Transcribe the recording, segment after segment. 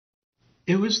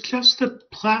It was just a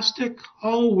plastic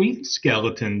Halloween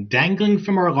skeleton dangling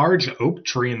from our large oak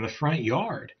tree in the front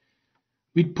yard.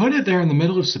 We'd put it there in the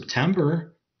middle of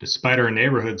September, despite our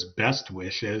neighborhood's best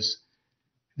wishes.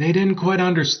 They didn't quite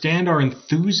understand our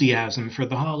enthusiasm for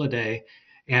the holiday,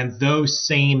 and those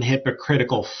same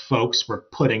hypocritical folks were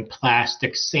putting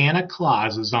plastic Santa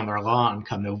Clauses on their lawn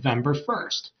come November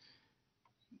 1st.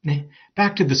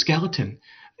 Back to the skeleton.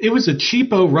 It was a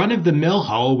cheapo run of the mill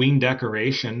Halloween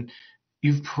decoration.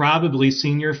 You've probably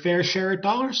seen your fair share at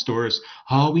dollar stores,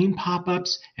 Halloween pop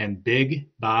ups, and big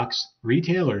box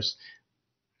retailers.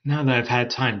 Now that I've had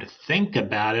time to think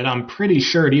about it, I'm pretty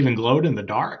sure it even glowed in the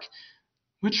dark,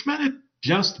 which meant it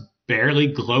just barely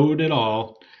glowed at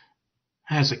all.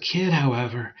 As a kid,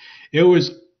 however, it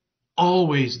was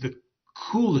always the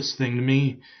coolest thing to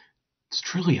me. It's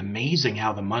truly amazing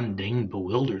how the mundane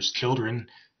bewilders children.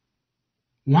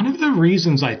 One of the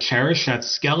reasons I cherish that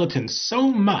skeleton so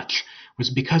much was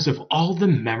because of all the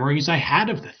memories I had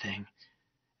of the thing.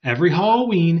 Every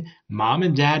Halloween, Mom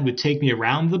and Dad would take me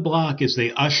around the block as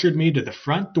they ushered me to the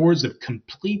front doors of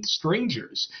complete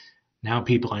strangers, now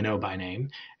people I know by name,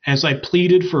 as I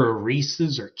pleaded for a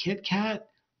Reese's or Kit Kat.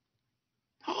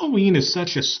 Halloween is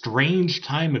such a strange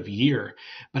time of year,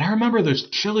 but I remember those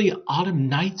chilly autumn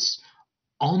nights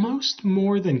almost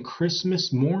more than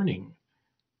Christmas morning.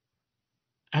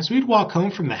 As we'd walk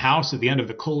home from the house at the end of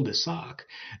the cul-de-sac,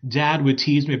 Dad would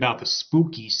tease me about the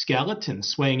spooky skeleton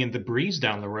swaying in the breeze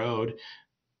down the road.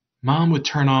 Mom would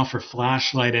turn off her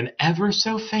flashlight, and ever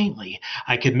so faintly,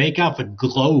 I could make out the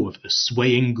glow of the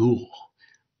swaying ghoul.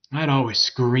 I'd always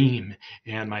scream,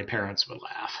 and my parents would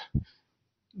laugh.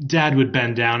 Dad would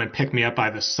bend down and pick me up by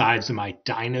the sides of my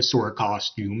dinosaur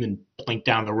costume and blink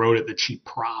down the road at the cheap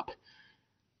prop.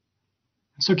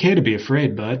 It's okay to be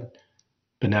afraid, bud,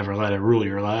 but never let it rule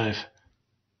your life.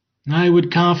 I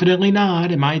would confidently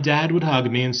nod, and my dad would hug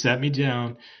me and set me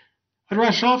down. I'd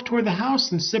rush off toward the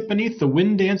house and sit beneath the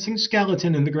wind-dancing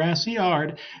skeleton in the grassy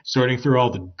yard, sorting through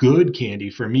all the good candy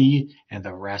for me and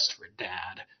the rest for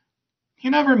Dad. He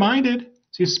never minded.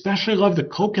 He especially loved the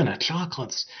coconut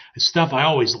chocolates, the stuff I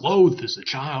always loathed as a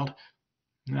child.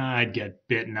 I'd get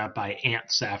bitten up by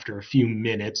ants after a few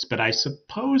minutes, but I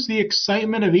suppose the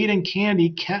excitement of eating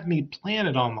candy kept me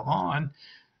planted on the lawn.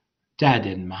 Dad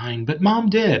didn't mind, but Mom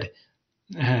did.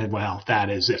 Well, that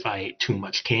is, if I ate too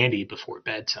much candy before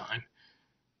bedtime.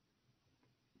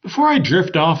 Before I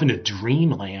drift off into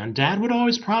dreamland, Dad would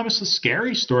always promise a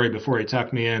scary story before he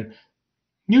tucked me in.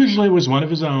 Usually it was one of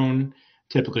his own,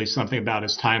 typically something about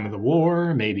his time of the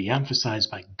war, maybe emphasized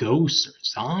by ghosts or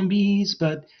zombies,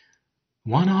 but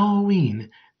one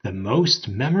Halloween, the most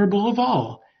memorable of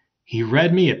all, he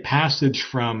read me a passage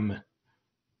from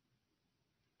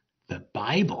the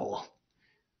Bible.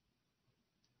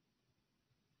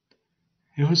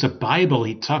 It was a Bible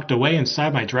he tucked away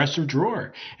inside my dresser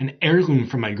drawer, an heirloom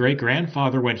from my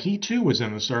great-grandfather when he too was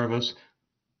in the service.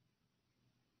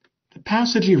 The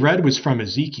passage he read was from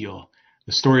Ezekiel,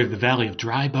 the story of the Valley of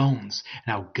Dry Bones,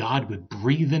 and how God would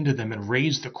breathe into them and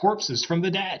raise the corpses from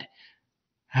the dead.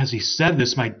 As he said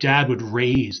this, my dad would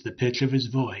raise the pitch of his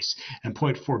voice and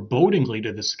point forebodingly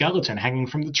to the skeleton hanging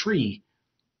from the tree.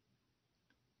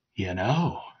 You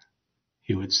know,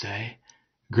 he would say,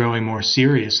 growing more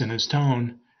serious in his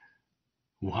tone,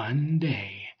 one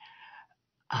day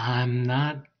I'm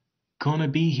not gonna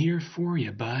be here for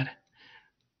you, bud.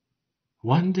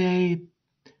 One day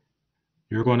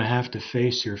you're gonna have to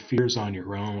face your fears on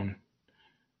your own.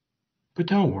 But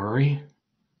don't worry,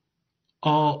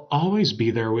 I'll always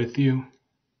be there with you.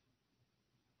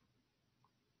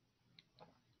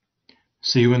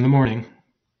 See you in the morning.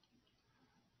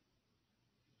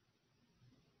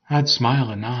 I'd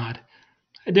smile and nod.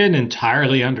 I didn't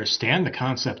entirely understand the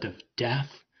concept of death.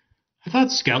 I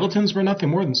thought skeletons were nothing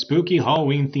more than spooky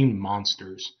Halloween-themed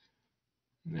monsters.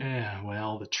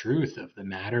 Well, the truth of the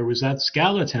matter was that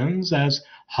skeletons, as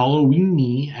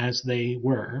Halloweeny as they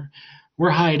were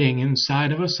hiding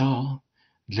inside of us all,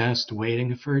 just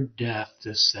waiting for death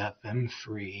to set them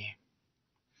free.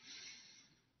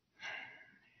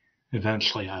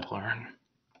 Eventually, I'd learn.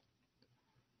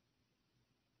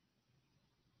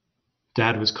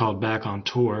 Dad was called back on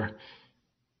tour,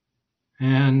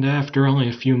 and after only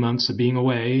a few months of being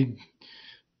away,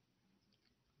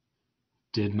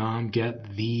 did Mom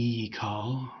get the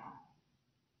call?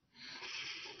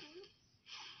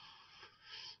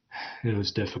 It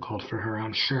was difficult for her,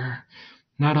 I'm sure.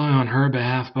 Not only on her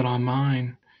behalf, but on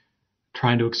mine.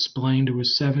 Trying to explain to a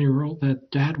 7-year-old that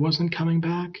Dad wasn't coming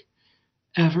back.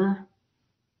 Ever.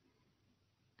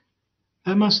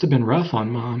 That must have been rough on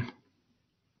Mom.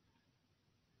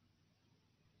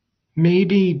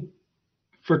 Maybe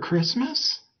For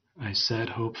Christmas? I said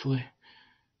hopefully.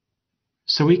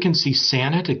 So we can see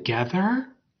Santa together?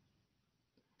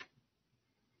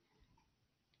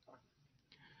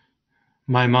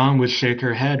 My mom would shake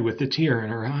her head with a tear in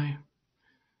her eye.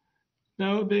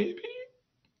 No, baby,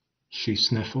 she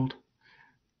sniffled.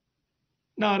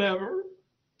 Not ever.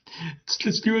 It's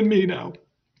just you and me now.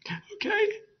 Okay?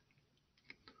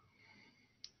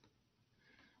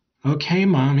 Okay,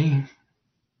 Mommy.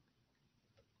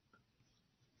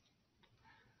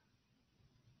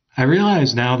 I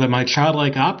realized now that my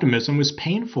childlike optimism was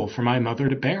painful for my mother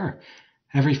to bear.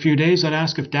 Every few days I'd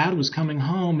ask if Dad was coming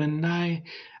home, and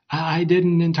I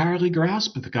didn't entirely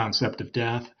grasp the concept of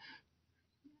death.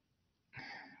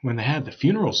 When they had the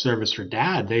funeral service for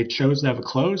Dad, they chose to have a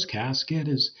closed casket,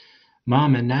 as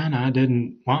Mom and Nana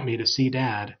didn't want me to see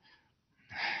Dad.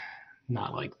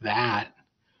 Not like that.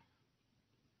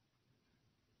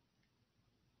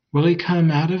 Will he come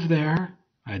out of there?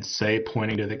 I'd say,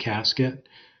 pointing to the casket.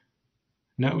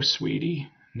 No, sweetie,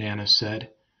 Nana said.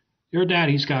 Your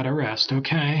daddy's got to rest,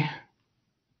 okay?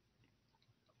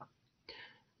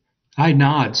 I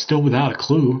nod, still without a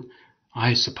clue.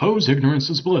 I suppose ignorance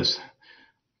is bliss.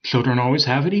 Children always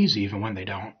have it easy, even when they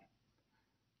don't.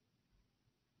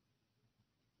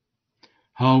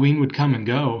 Halloween would come and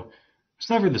go. It was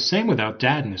never the same without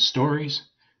Dad and his stories.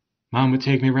 Mom would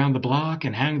take me round the block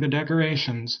and hang the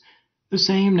decorations. The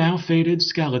same now faded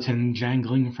skeleton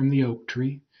jangling from the oak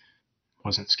tree.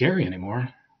 Wasn't scary anymore.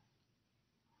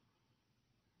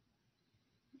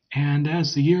 And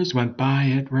as the years went by,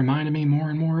 it reminded me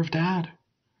more and more of Dad.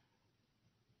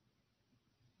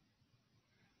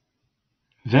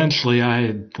 Eventually, I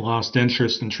had lost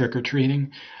interest in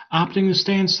trick-or-treating, opting to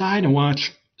stay inside and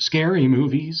watch scary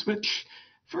movies, which,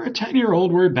 for a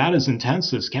 10-year-old, were about as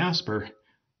intense as Casper.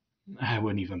 I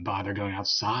wouldn't even bother going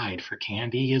outside for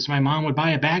candy, as my mom would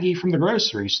buy a baggie from the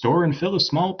grocery store and fill a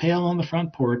small pail on the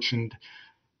front porch, and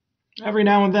every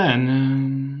now and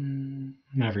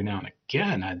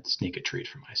again, I'd sneak a treat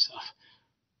for myself.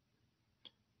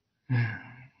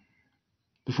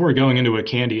 Before going into a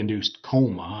candy-induced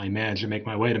coma, I managed to make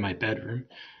my way to my bedroom.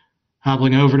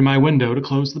 Hobbling over to my window to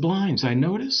close the blinds, I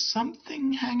noticed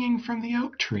something hanging from the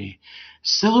oak tree,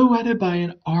 silhouetted by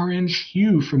an orange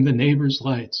hue from the neighbor's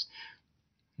lights.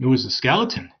 It was a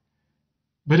skeleton,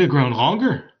 but it had grown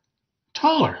longer,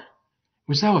 taller. It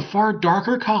was now a far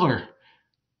darker color.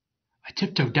 I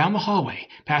tiptoed down the hallway,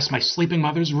 past my sleeping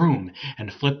mother's room,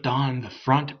 and flipped on the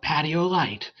front patio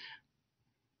light.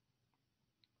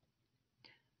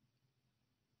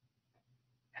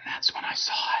 And that's when I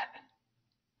saw it.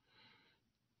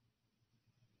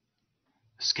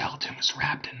 The skeleton was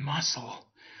wrapped in muscle.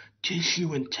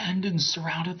 Tissue and tendons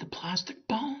surrounded the plastic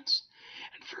bones,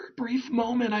 and for a brief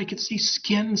moment I could see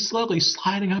skin slowly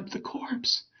sliding up the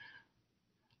corpse.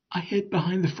 I hid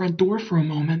behind the front door for a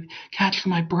moment,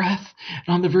 catching my breath,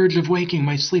 and on the verge of waking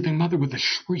my sleeping mother with a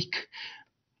shriek.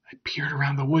 I peered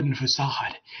around the wooden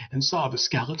facade and saw the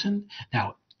skeleton,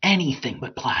 now anything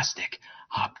but plastic,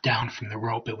 hop down from the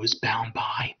rope it was bound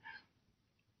by.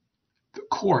 The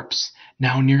corpse,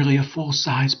 now nearly a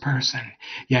full-size person,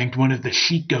 yanked one of the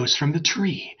sheet ghosts from the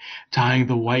tree, tying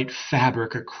the white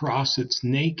fabric across its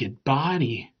naked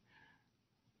body.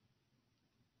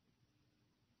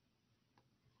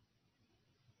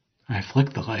 I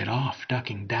flicked the light off,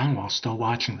 ducking down while still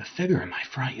watching the figure in my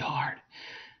front yard.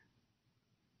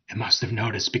 It must have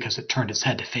noticed because it turned its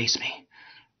head to face me.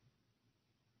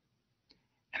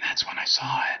 And that's when I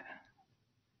saw it.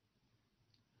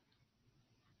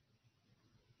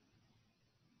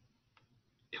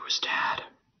 It was Dad.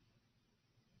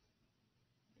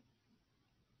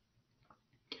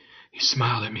 He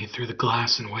smiled at me through the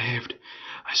glass and waved.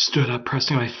 I stood up,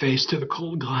 pressing my face to the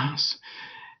cold glass.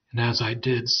 And as I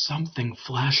did, something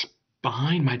flashed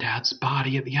behind my dad's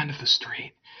body at the end of the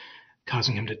street,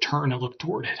 causing him to turn and look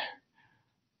toward it.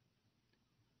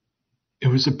 It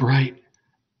was a bright,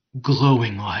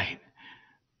 glowing light,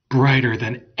 brighter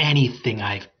than anything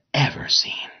I've ever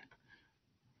seen.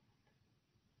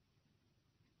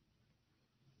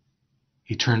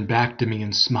 He turned back to me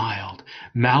and smiled,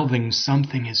 mouthing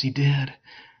something as he did.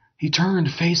 He turned,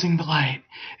 facing the light,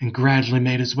 and gradually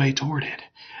made his way toward it,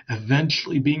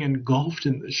 eventually being engulfed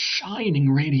in the shining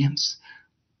radiance.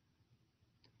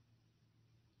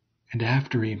 And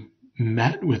after he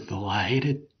met with the light,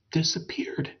 it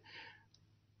disappeared,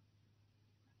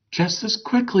 just as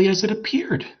quickly as it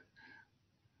appeared.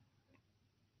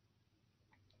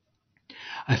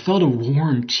 I felt a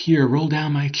warm tear roll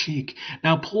down my cheek,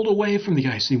 now pulled away from the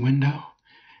icy window.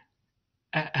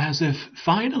 As if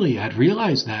finally I'd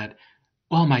realized that,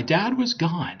 while my dad was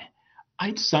gone,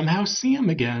 I'd somehow see him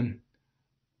again.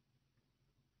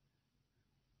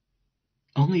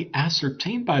 only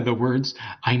ascertained by the words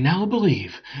I now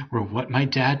believe were what my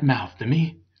dad mouthed to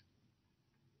me.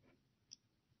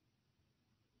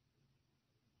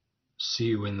 See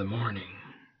you in the morning.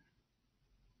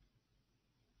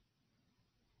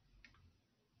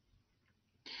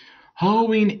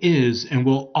 Halloween is and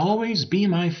will always be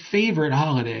my favorite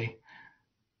holiday.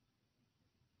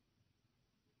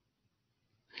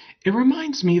 It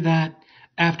reminds me that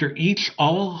after each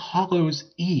All Hallows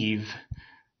Eve,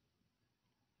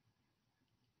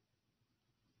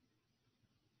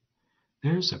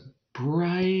 there's a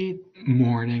bright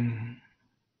morning.